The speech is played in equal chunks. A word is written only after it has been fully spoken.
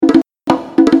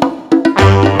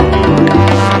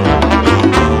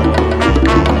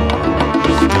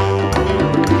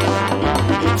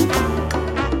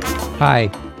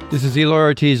Hi, this is Eloy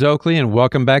Ortiz Oakley, and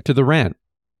welcome back to The Rant,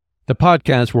 the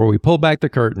podcast where we pull back the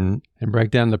curtain and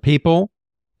break down the people,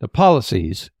 the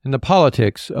policies, and the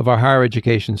politics of our higher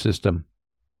education system.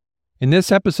 In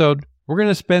this episode, we're going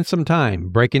to spend some time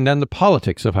breaking down the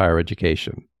politics of higher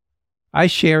education. I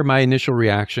share my initial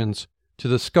reactions to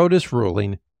the SCOTUS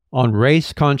ruling on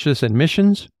race-conscious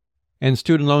admissions and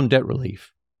student loan debt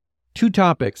relief, two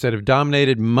topics that have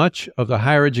dominated much of the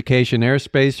higher education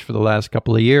airspace for the last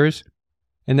couple of years,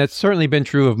 and that's certainly been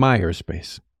true of my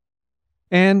airspace.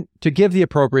 And to give the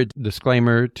appropriate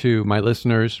disclaimer to my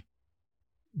listeners,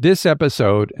 this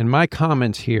episode and my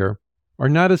comments here are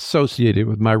not associated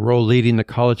with my role leading the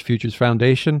College Futures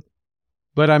Foundation,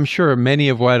 but I'm sure many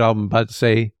of what I'm about to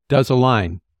say does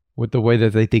align with the way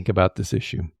that they think about this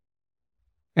issue.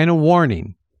 And a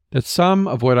warning that some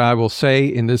of what I will say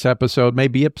in this episode may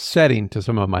be upsetting to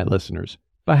some of my listeners,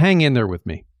 but hang in there with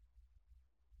me.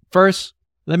 First,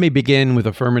 let me begin with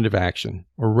affirmative action,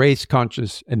 or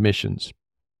race-conscious admissions.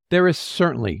 There is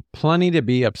certainly plenty to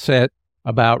be upset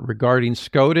about regarding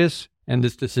SCOTUS and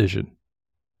this decision,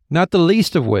 not the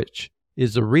least of which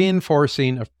is the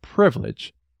reinforcing of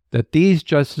privilege that these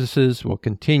justices will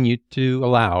continue to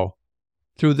allow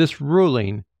through this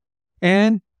ruling,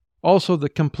 and also the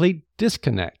complete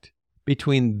disconnect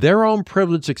between their own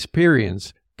privileged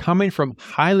experience coming from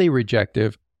highly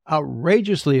rejective,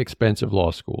 outrageously expensive law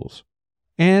schools,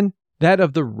 and that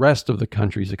of the rest of the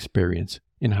country's experience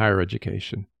in higher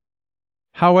education.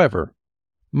 However,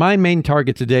 my main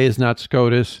target today is not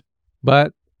SCOTUS,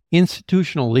 but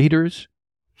institutional leaders,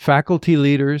 faculty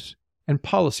leaders, and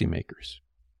policymakers.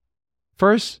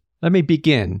 First, let me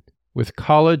begin with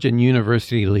college and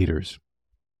university leaders.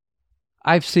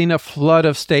 I've seen a flood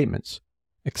of statements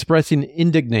expressing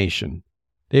indignation.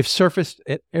 They've surfaced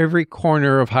at every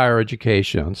corner of higher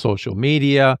education, on social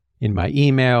media, in my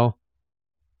email.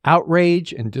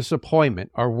 Outrage and disappointment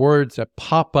are words that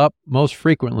pop up most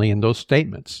frequently in those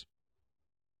statements.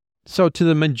 So to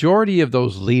the majority of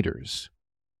those leaders,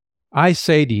 I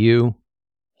say to you,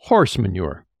 horse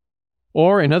manure,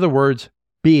 or in other words,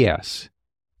 BS.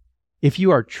 If you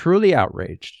are truly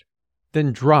outraged,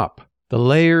 then drop the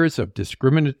layers of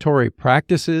discriminatory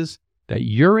practices that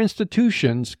your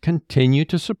institutions continue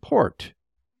to support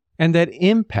and that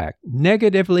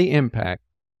negatively impact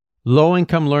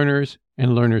low-income learners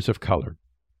and learners of color.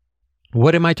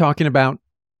 What am I talking about?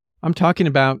 I'm talking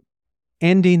about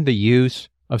ending the use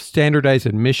of standardized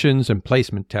admissions and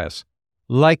placement tests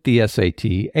like the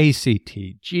SAT, ACT,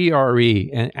 GRE,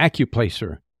 and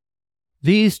AccuPlacer.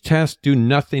 These tests do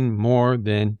nothing more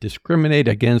than discriminate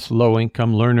against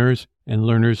low-income learners and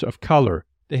learners of color.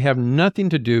 They have nothing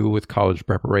to do with college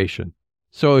preparation.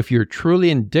 So if you're truly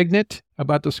indignant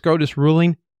about the SCOTUS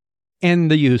ruling,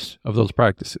 end the use of those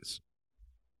practices.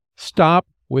 Stop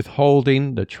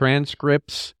withholding the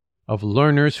transcripts of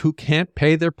learners who can't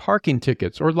pay their parking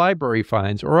tickets or library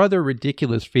fines or other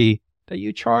ridiculous fee that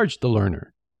you charge the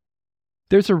learner.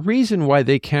 There's a reason why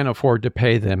they can't afford to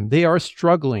pay them. They are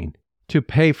struggling to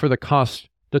pay for the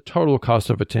total cost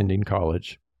of attending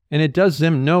college. And it does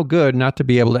them no good not to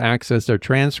be able to access their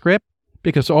transcript,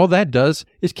 because all that does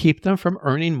is keep them from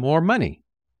earning more money.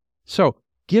 So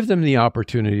give them the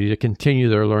opportunity to continue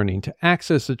their learning, to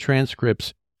access the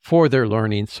transcripts for their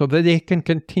learning so that they can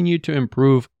continue to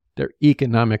improve their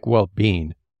economic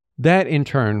well-being. That, in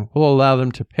turn, will allow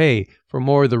them to pay for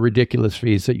more of the ridiculous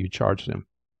fees that you charge them.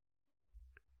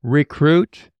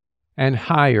 Recruit and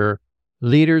hire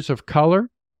leaders of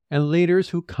color and leaders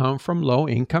who come from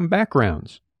low-income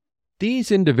backgrounds.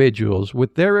 These individuals,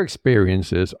 with their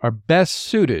experiences, are best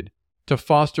suited to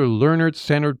foster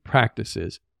learner-centered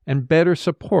practices and better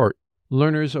support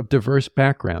learners of diverse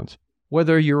backgrounds.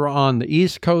 Whether you're on the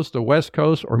East Coast, the West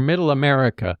Coast, or Middle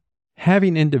America,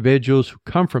 having individuals who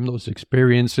come from those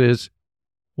experiences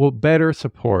will better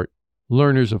support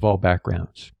learners of all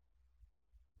backgrounds.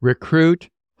 Recruit,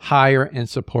 hire, and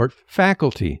support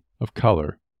faculty of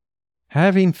color.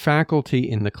 Having faculty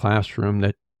in the classroom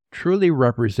that truly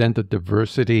represent the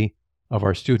diversity of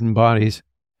our student bodies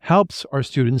helps our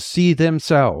students see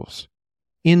themselves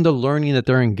in the learning that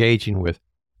they're engaging with,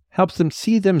 helps them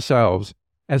see themselves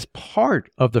as part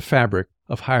of the fabric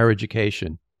of higher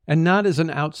education and not as an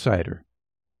outsider.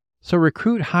 So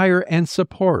recruit, hire, and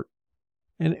support,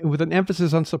 and with an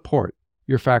emphasis on support,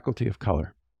 your faculty of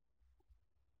color.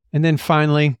 And then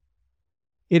finally,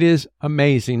 it is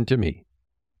amazing to me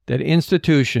that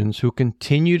institutions who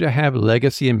continue to have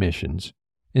legacy admissions,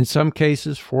 in some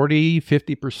cases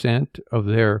 40-50% of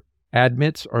their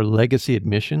admits are legacy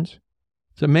admissions.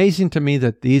 It's amazing to me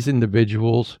that these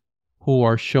individuals who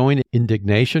are showing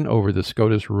indignation over the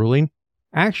SCOTUS ruling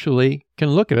actually can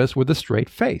look at us with a straight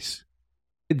face.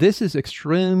 This is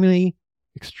extremely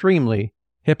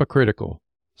hypocritical.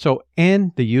 So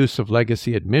end the use of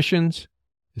legacy admissions,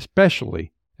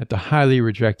 especially at the highly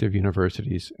rejected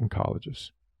universities and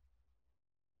colleges.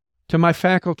 To my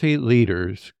faculty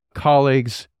leaders,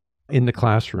 colleagues in the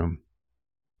classroom,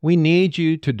 we need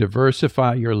you to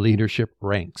diversify your leadership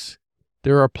ranks.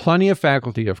 There are plenty of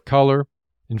faculty of color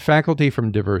and faculty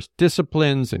from diverse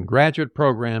disciplines and graduate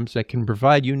programs that can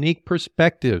provide unique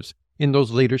perspectives in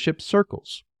those leadership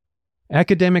circles.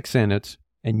 Academic senates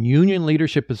and union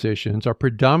leadership positions are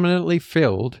predominantly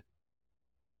filled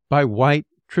by white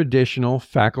traditional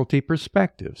faculty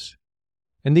perspectives.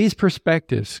 And these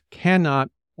perspectives cannot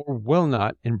or will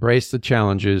not embrace the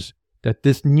challenges that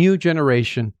this new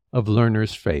generation of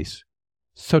learners face.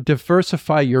 So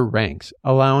diversify your ranks,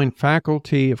 allowing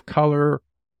faculty of color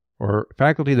or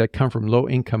faculty that come from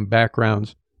low-income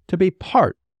backgrounds to be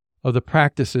part of the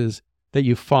practices that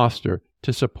you foster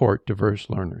to support diverse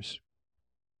learners.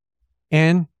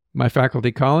 And, my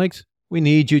faculty colleagues, we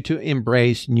need you to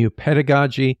embrace new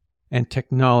pedagogy and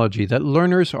technology that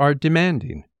learners are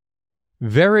demanding.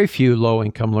 Very few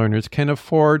low-income learners can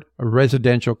afford a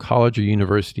residential college or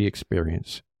university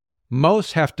experience.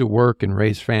 Most have to work and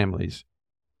raise families.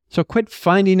 So quit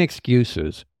finding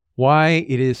excuses why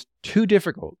it is too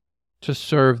difficult to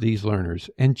serve these learners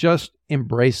and just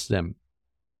embrace them.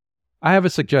 I have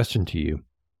a suggestion to you.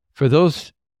 For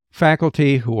those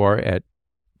faculty who are at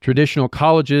traditional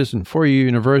colleges and four-year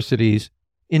universities,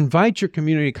 invite your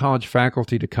community college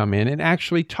faculty to come in and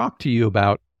actually talk to you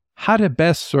about how to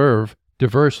best serve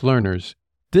diverse learners.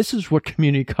 This is what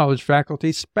community college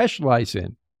faculty specialize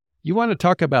in. You want to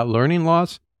talk about learning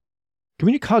loss?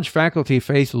 Community college faculty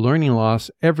face learning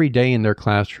loss every day in their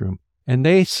classroom, and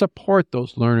they support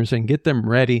those learners and get them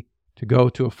ready to go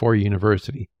to a four-year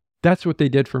university. That's what they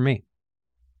did for me.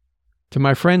 To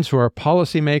my friends who are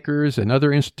policymakers and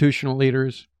other institutional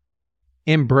leaders,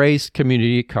 embrace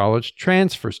community college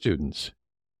transfer students.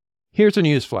 Here's a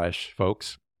newsflash,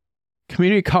 folks.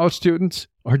 Community college students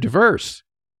are diverse.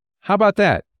 How about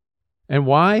that? And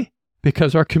why?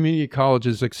 Because our community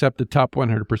colleges accept the top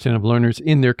 100% of learners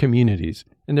in their communities,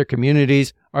 and their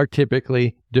communities are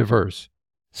typically diverse.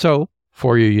 So,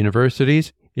 four-year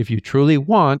universities, if you truly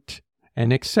want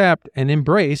and accept and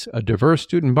embrace a diverse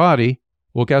student body,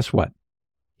 well, guess what?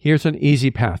 Here's an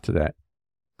easy path to that.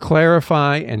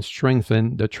 Clarify and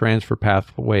strengthen the transfer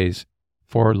pathways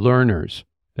for learners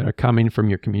that are coming from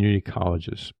your community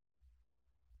colleges.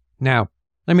 Now,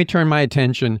 let me turn my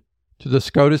attention to the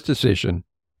SCOTUS decision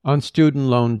on student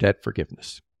loan debt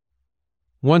forgiveness.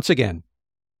 Once again,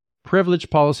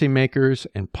 privileged policymakers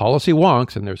and policy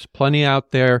wonks, and there's plenty out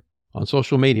there on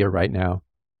social media right now,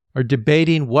 are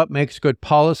debating what makes good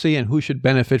policy and who should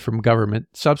benefit from government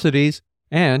subsidies,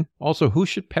 and also who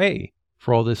should pay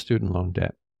for all this student loan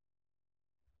debt.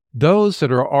 Those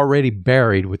that are already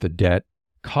buried with the debt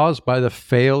caused by the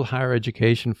failed higher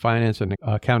education finance and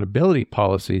accountability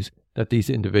policies that these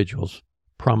individuals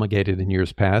promulgated in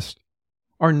years past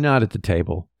are not at the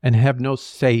table and have no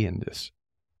say in this.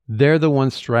 They're the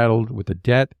ones straddled with the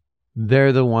debt.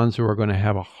 They're the ones who are going to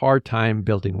have a hard time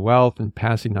building wealth and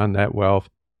passing on that wealth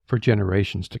for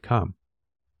generations to come.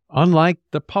 Unlike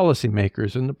the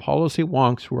policymakers and the policy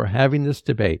wonks who are having this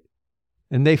debate,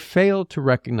 and they fail to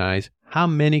recognize how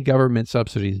many government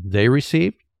subsidies they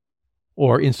received,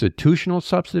 or institutional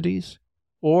subsidies,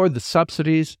 or the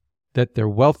subsidies that their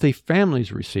wealthy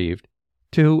families received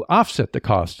to offset the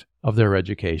cost of their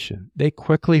education. They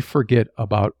quickly forget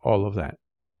about all of that.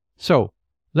 So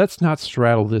let's not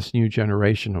straddle this new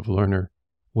generation of learner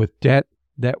with debt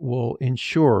that will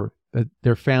ensure that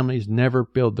their families never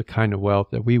build the kind of wealth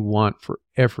that we want for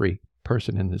every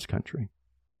person in this country.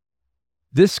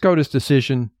 This SCOTUS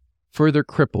decision further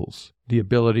cripples the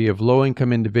ability of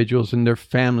low-income individuals and their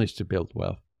families to build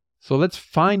wealth. So let's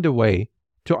find a way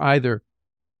to either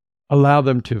allow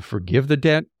them to forgive the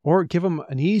debt or give them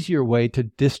an easier way to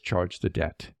discharge the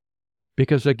debt.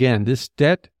 Because again, this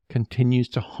debt continues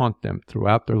to haunt them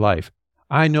throughout their life.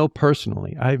 I know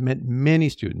personally, I've met many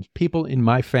students, people in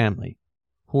my family,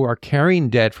 who are carrying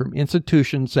debt from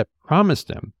institutions that promised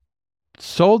them,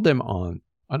 sold them on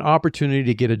an opportunity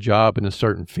to get a job in a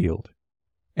certain field.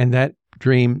 And that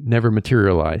dream never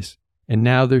materialized. And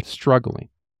now they're struggling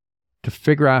to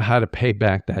figure out how to pay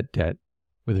back that debt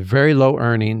with very low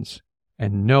earnings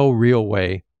and no real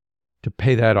way to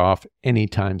pay that off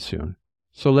anytime soon.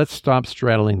 So let's stop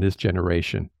straddling this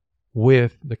generation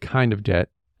with the kind of debt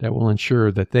that will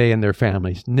ensure that they and their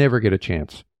families never get a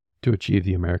chance to achieve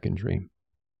the American dream.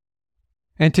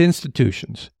 And to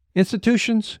institutions.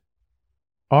 Institutions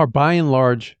are by and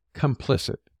large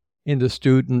complicit in the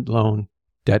student loan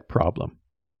debt problem,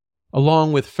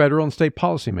 along with federal and state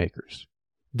policymakers.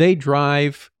 They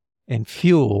drive and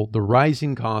fuel the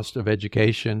rising cost of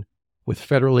education with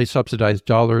federally subsidized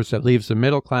dollars that leaves the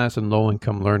middle class and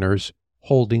low-income learners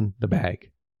holding the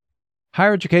bag.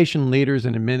 Higher education leaders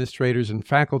and administrators and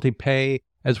faculty pay,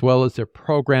 as well as their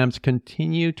programs,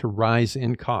 continue to rise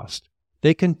in cost.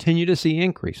 They continue to see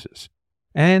increases,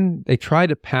 and they try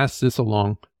to pass this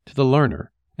along to the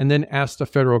learner and then ask the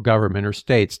federal government or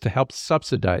states to help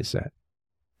subsidize that.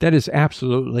 That is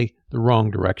absolutely the wrong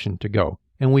direction to go,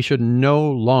 and we should no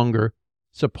longer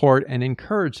support and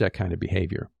encourage that kind of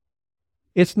behavior.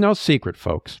 It's no secret,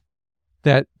 folks,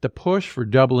 that the push for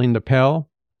doubling the Pell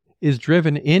is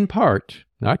driven in part,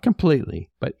 not completely,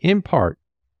 but in part,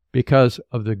 because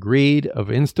of the greed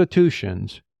of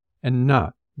institutions and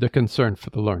not the concern for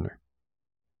the learner.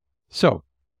 So,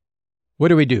 what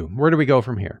do we do? Where do we go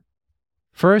from here?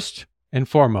 First and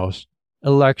foremost,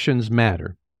 elections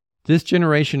matter. This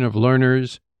generation of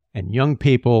learners and young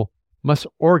people must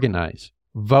organize,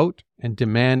 vote, and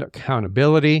demand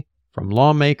accountability from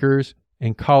lawmakers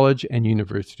and college and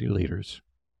university leaders.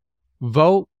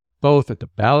 Vote both at the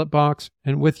ballot box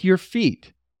and with your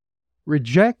feet.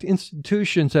 Reject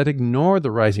institutions that ignore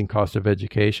the rising cost of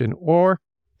education or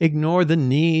ignore the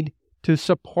need to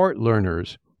support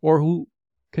learners or who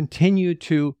continue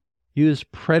to use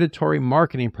predatory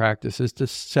marketing practices to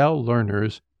sell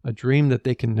learners a dream that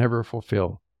they can never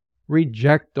fulfill.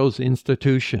 Reject those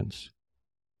institutions.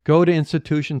 Go to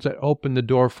institutions that open the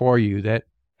door for you, that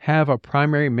have a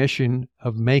primary mission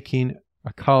of making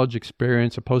a college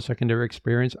experience, a post-secondary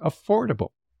experience, affordable.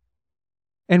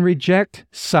 And reject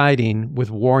siding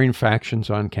with warring factions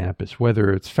on campus,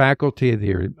 whether it's faculty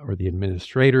or the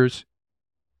administrators.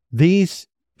 These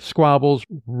squabbles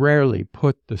rarely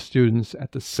put the students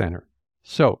at the center.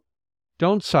 So,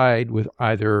 don't side with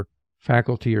either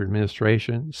faculty or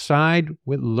administration. Side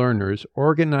with learners.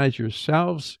 Organize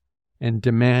yourselves and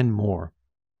demand more.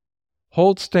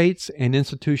 Hold states and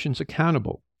institutions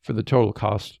accountable for the total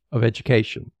cost of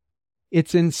education.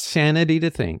 It's insanity to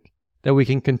think that we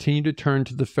can continue to turn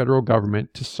to the federal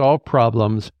government to solve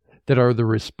problems that are the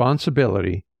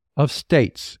responsibility of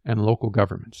states and local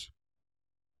governments,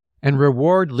 and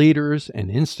reward leaders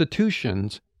and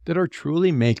institutions that are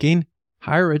truly making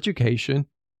higher education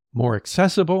more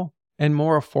accessible and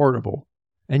more affordable.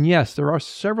 And yes, there are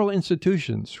several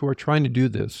institutions who are trying to do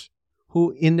this,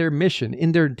 who in their mission,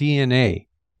 in their DNA,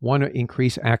 want to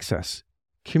increase access.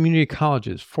 Community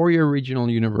colleges, four-year regional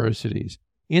universities,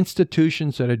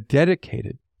 institutions that are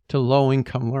dedicated to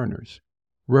low-income learners.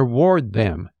 Reward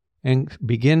them and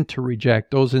begin to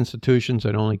reject those institutions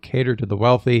that only cater to the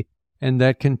wealthy and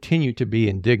that continue to be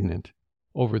indignant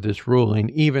over this ruling,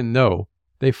 even though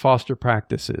they foster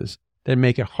practices that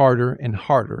make it harder and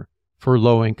harder for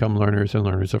low-income learners and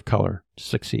learners of color to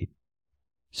succeed.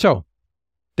 So,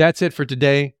 that's it for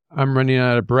today. I'm running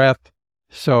out of breath,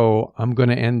 so I'm going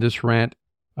to end this rant.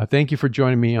 Thank you for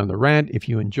joining me on the rant. If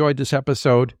you enjoyed this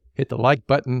episode, hit the like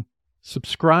button,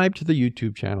 subscribe to the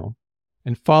YouTube channel,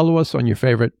 and follow us on your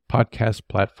favorite podcast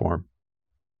platform.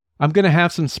 I'm going to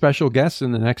have some special guests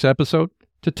in the next episode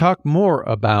to talk more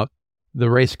about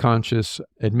the race-conscious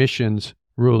admissions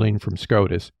ruling from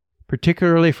SCOTUS,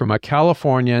 particularly from a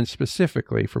California and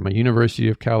specifically from a University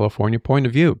of California point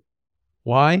of view.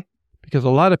 Why? Because a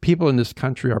lot of people in this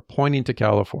country are pointing to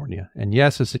California. And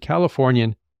yes, as a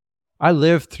Californian, I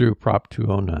lived through Prop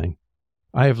 209.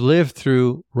 I have lived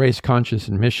through race-conscious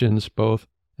admissions, both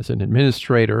as an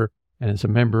administrator and as a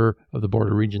member of the Board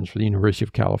of Regents for the University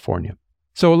of California.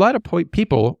 So a lot of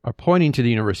people are pointing to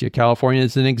the University of California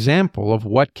as an example of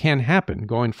what can happen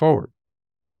going forward.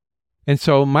 And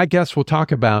so my guests will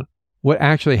talk about what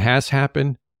actually has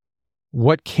happened,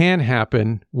 what can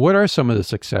happen, what are some of the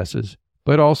successes,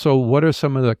 but also what are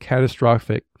some of the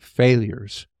catastrophic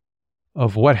failures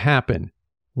of what happened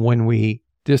when we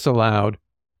disallowed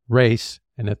race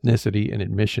and ethnicity and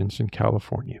admissions in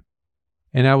California.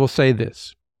 And I will say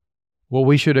this, what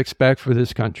we should expect for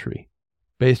this country,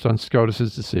 based on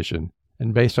SCOTUS's decision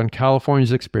and based on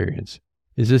California's experience,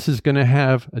 is this is going to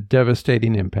have a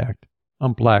devastating impact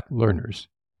on Black learners,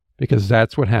 because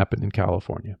that's what happened in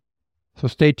California. So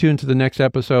stay tuned to the next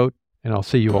episode, and I'll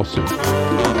see you all soon.